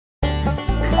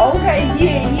Okay,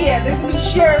 yeah, there's a new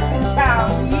sheriff in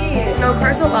town, yeah. No,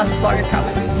 cars don't last as long as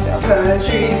cowboy boots do.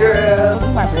 Country girl.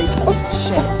 My brakes. Oh,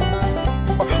 shit.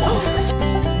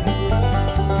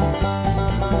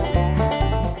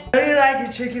 How you like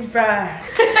a chicken fry?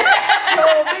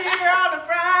 Over here on a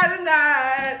Friday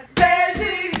night. There's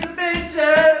the been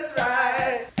just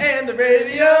right. And the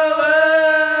radio.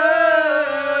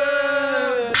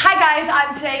 Hi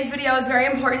guys, today's video is very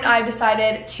important. I've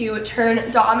decided to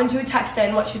turn Dom into a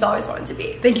Texan, what she's always wanted to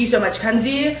be. Thank you so much,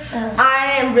 Kenzie.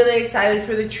 I am really excited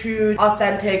for the true,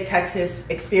 authentic Texas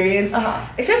experience,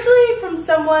 especially from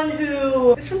someone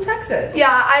who is from Texas.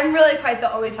 Yeah, I'm really quite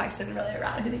the only Texan really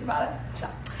around if you think about it. So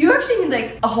you actually need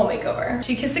like a whole makeover.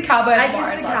 She kissed a cowboy. I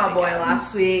kissed a cowboy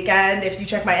last week, and if you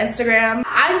check my Instagram,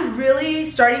 I'm really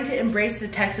starting to embrace the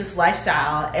Texas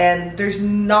lifestyle, and there's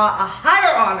not a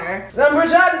higher honor than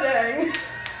pretending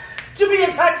to be a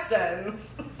Texan.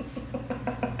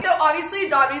 So obviously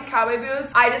Dom needs cowboy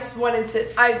boots. I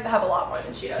have a lot more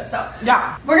than she does, so.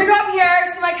 Yeah. We're gonna go up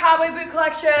here, see my cowboy boot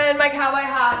collection, my cowboy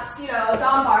hats. You know,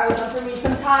 Dom borrows them for me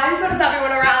sometimes, so does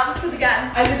everyone around, because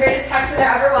again, I'm the greatest Texan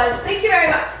there ever was. Thank you very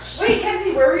much. Wait,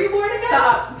 Kenzie, where were you born again? Shut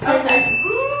up. Okay.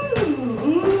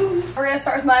 We're gonna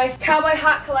start with my cowboy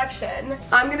hat collection.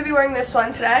 I'm gonna be wearing this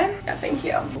one today. Yeah, thank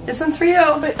you. This one's for you.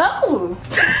 Oh.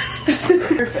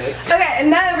 Perfect. Okay,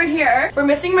 and then over here, we're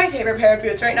missing my favorite pair of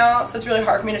boots right now, so it's really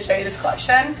hard for me to show you this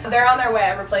collection. They're on their way,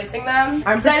 I'm replacing them.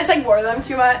 I just like wore them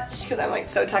too much, because I'm like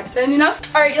so Texan, you know?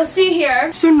 All right, you'll see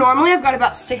here. So normally I've got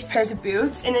about 6 pairs of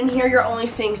boots, and in here you're only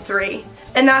seeing 3.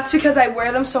 And that's because I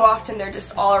wear them so often, they're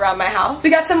just all around my house. We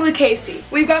got some Lucchese.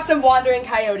 We've got some Wandering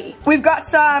Coyote. We've got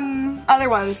some other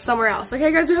ones somewhere else.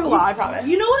 Okay, guys, we have a lot, I promise.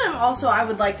 You know what I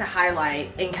would like to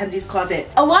highlight in Kenzie's closet?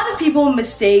 A lot of people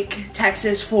mistake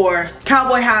Texas for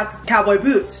cowboy hats, cowboy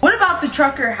boots. What about the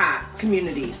trucker hat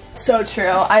community? So true.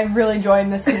 I've really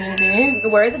joined this community.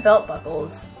 Where are the belt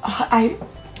buckles?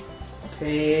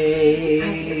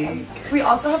 Fake. We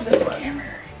also have this one.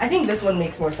 I think this one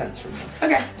makes more sense for me.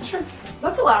 Okay, sure.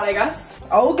 That's allowed, I guess.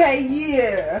 Okay,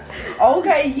 yeah.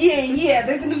 Okay, yeah.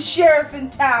 There's a new sheriff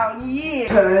in town, yeah.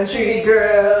 Country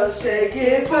girl, shake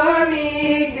it for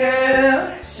me,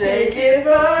 girl. Shake it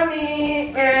for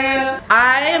me, girl.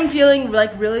 I am feeling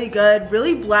like really good,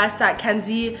 really blessed that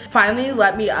Kenzie finally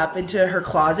let me up into her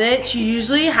closet. She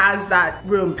usually has that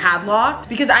room padlocked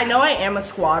because I know I am a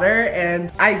squatter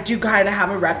and I do kind of have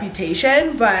a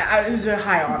reputation, but it was a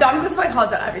high honor. Dom goes to my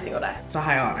closet every single day. It's a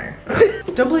high honor.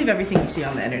 Don't believe everything you see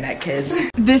on the internet, kids.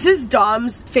 This is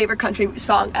Dom's favorite country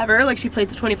song ever. Like, she plays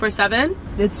it 24/7.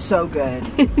 It's so good.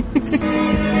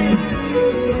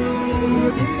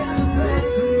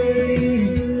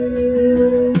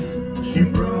 She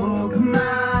broke my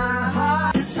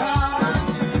heart.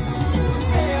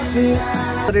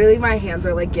 Literally, my hands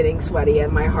are like getting sweaty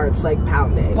and my heart's like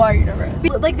pounding. Why are you nervous?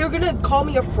 Like they're gonna call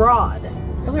me a fraud.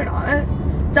 No, they're not.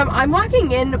 Dom, I'm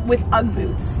walking in with UGG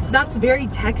boots. That's very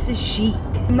Texas chic.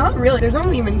 Not really. There's not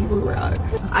really many people who wear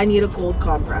UGGs. I need a cold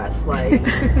compress. Like,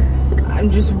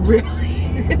 I'm just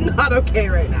really not okay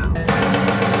right now.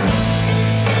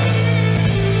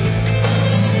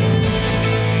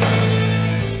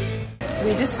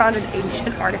 We just found an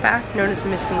ancient artifact known as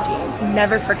Miss Jean.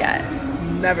 Never forget.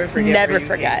 Never forget. Never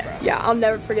forget. Yeah, I'll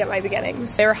never forget my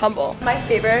beginnings. They were humble. My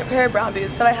favorite pair of brown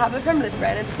boots that I have are from this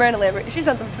brand. It's Brand Lambert. She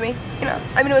sent them to me. You know,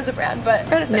 I mean, it was a brand, but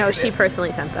no, she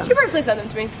personally sent them. She personally sent them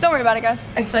to me. Don't worry about it, guys.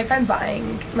 I feel like I'm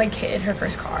buying my kid her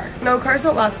first car. No, cars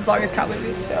don't last as long as cowboy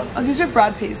boots do. Oh, these are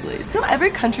Brad Paisley's. You know,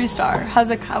 every country star has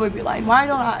a cowboy boot line. Why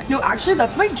don't I? No, actually,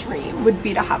 that's my dream, would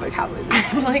be to have a cowboy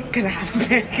boot. I'm like gonna have a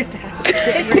very good time.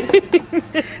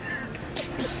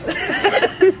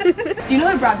 Do you know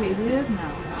who Brad Paisley is? No.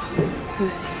 Who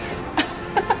is he?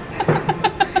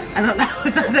 I don't know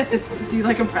who that is. Is he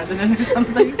like a president or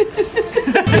something?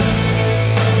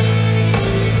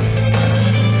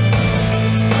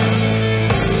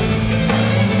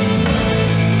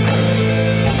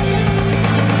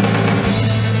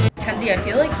 Kenzie, I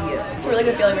feel like you. It's a really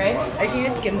good feeling, right? I just need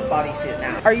a Skims bodysuit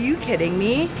now. Are you kidding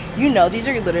me? You know these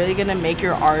are literally gonna make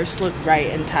your arse look right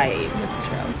and tight. That's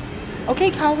true. Okay,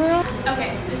 cowgirl.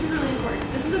 Okay, this is really important.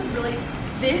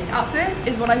 This outfit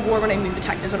is what I wore when I moved to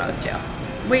Texas when I was 2.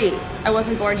 Wait. I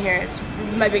wasn't born here. It's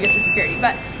my biggest insecurity.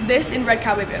 But this in red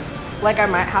cowboy boots. Like I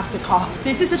might have to call.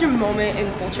 This is such a moment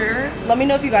in culture. Let me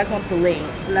know if you guys want the link.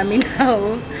 Let me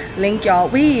know. Link, y'all.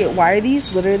 Wait, why are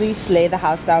these literally slay the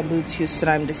house down boots Houston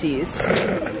I'm deceased?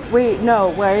 Wait, no.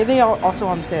 Why are they also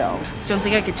on sale? Don't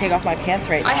think I could take off my pants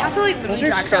right now. I have to like those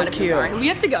are so cute. We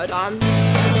have to go, Dom.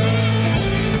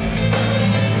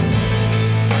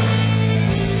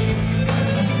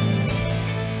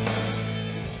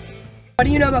 What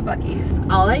do you know about Buc-ee's?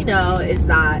 All I know is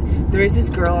that there's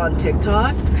this girl on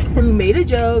TikTok who made a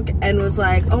joke and was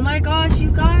like, oh my gosh,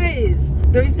 you guys,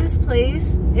 there's this place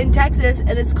in Texas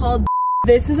and it's called.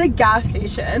 This is a gas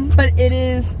station, but it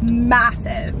is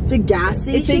massive. It's a gas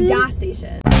station? It's a gas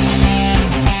station.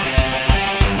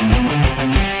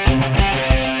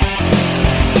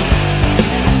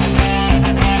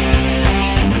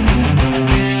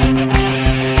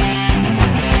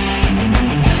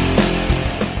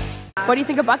 What do you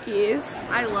think of Buc-ee's?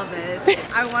 I love it.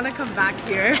 I want to come back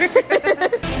here.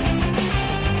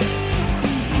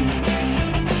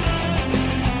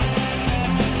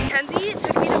 Kenzie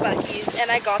took me to Buc-ee's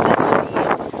and I got this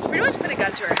hoodie. Pretty much put a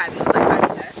gun to her head and was like, buy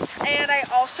me this. And I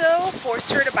also forced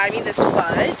her to buy me this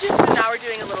fudge. So now we're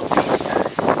doing a little taste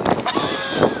test.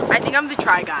 I think I'm the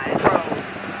Try Guys. Bro.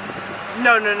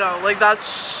 No, like that's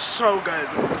so good.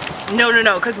 No,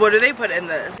 because what do they put in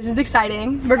this? This is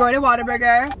exciting. We're going to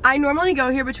Whataburger. I normally go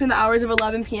here between the hours of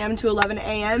 11 p.m. to 11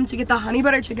 a.m. to get the honey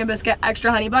butter chicken biscuit,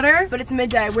 extra honey butter, but it's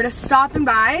midday. We're just stopping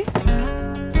by.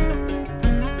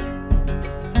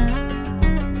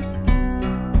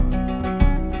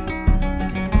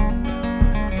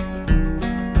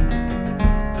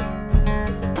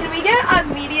 Can we get a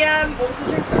medium, what was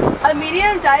the drink? A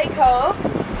medium Diet Coke,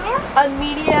 a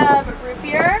medium root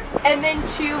beer, and then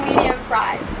 2 medium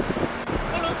fries.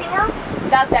 Anything else?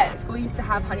 That's it. School used to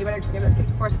have honey butter chicken biscuits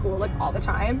before school, like all the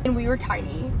time, and we were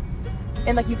tiny,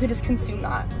 and like you could just consume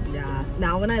that. Yeah,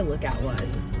 now when I look at one,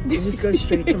 it just goes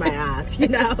straight to my ass, you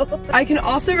know? I can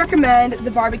also recommend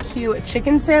the barbecue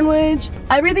chicken sandwich.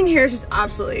 Everything here is just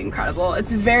absolutely incredible.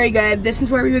 It's very good. This is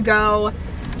where we would go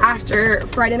after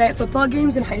Friday night football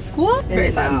games in high school.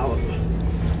 Very fun.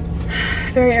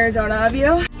 Very Arizona of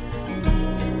you.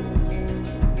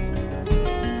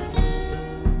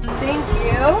 Thank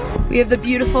you. We have the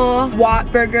beautiful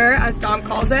Whataburger, as Dom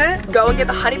calls it. Go and get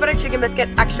the honey butter chicken biscuit,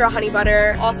 extra honey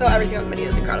butter. Also, everything on the menu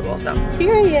is incredible, so.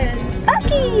 Period.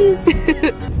 Buc-ee's.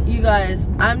 You guys,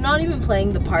 I'm not even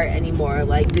playing the part anymore.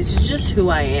 Like, this is just who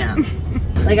I am.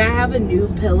 Like, I have a new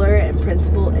pillar and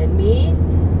principle in me,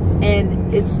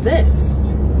 and it's this.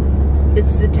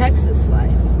 It's the Texas life.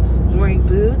 I'm wearing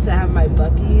boots, I have my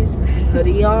Buc-ee's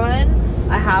hoodie on,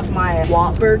 I have my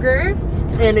Whataburger,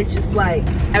 and it's just like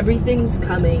everything's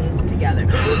coming together.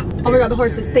 Oh my god, the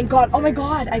horses, thank god. Oh my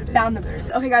god, I found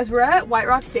them. Okay guys, we're at White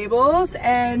Rock Stables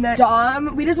and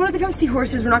Dom, we just wanted to come see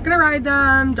horses. We're not gonna ride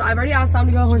them. I've already asked Dom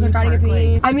to go horseback riding with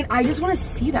me. I mean, I just want to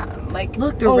see them. Like,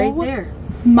 look, they're right there.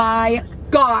 My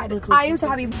god, look, I am so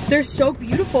happy. They're so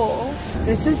beautiful.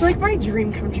 This is like my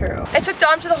dream come true. I took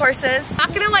Dom to the horses.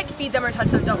 Not gonna like feed them or touch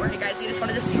them, don't worry guys. We just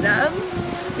wanted to see them.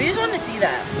 We just wanted to see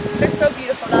them. They're so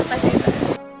beautiful, that's my favorite.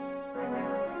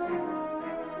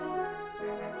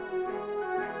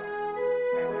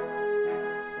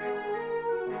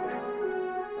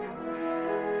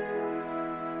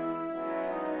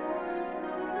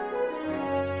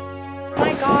 Oh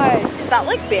my gosh, is that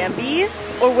like Bambi?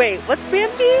 Or wait, what's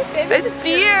Bambi? It's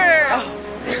deer.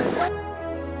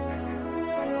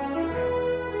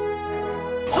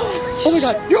 Oh my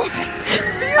god. I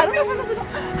don't know if I'm supposed to go.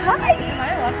 Hi. Am I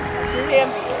allowed to touch it?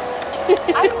 Bambi.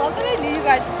 I love that I knew you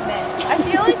guys today. I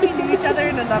feel like we knew each other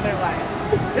in another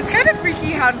life. It's kind of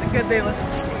freaky how good they listen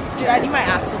to me. Dude, I need my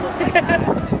ass to look like that.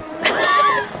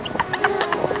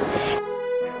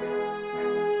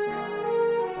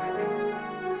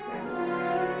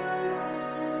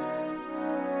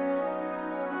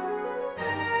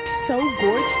 So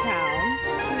Gorge Town.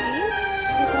 Sweet.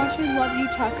 Oh my gosh, I love you,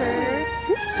 Tucker.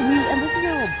 You're sweet, and look at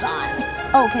your little dot.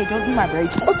 Oh, okay, don't do my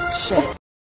braids. Oh, shit.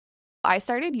 I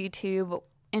started YouTube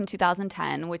in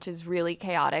 2010, which is really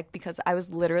chaotic because I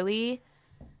was literally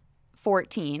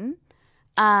 14.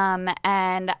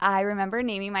 And I remember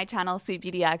naming my channel Sweet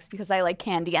Beauty X because I like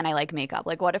candy and I like makeup.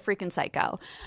 Like, what a freaking psycho.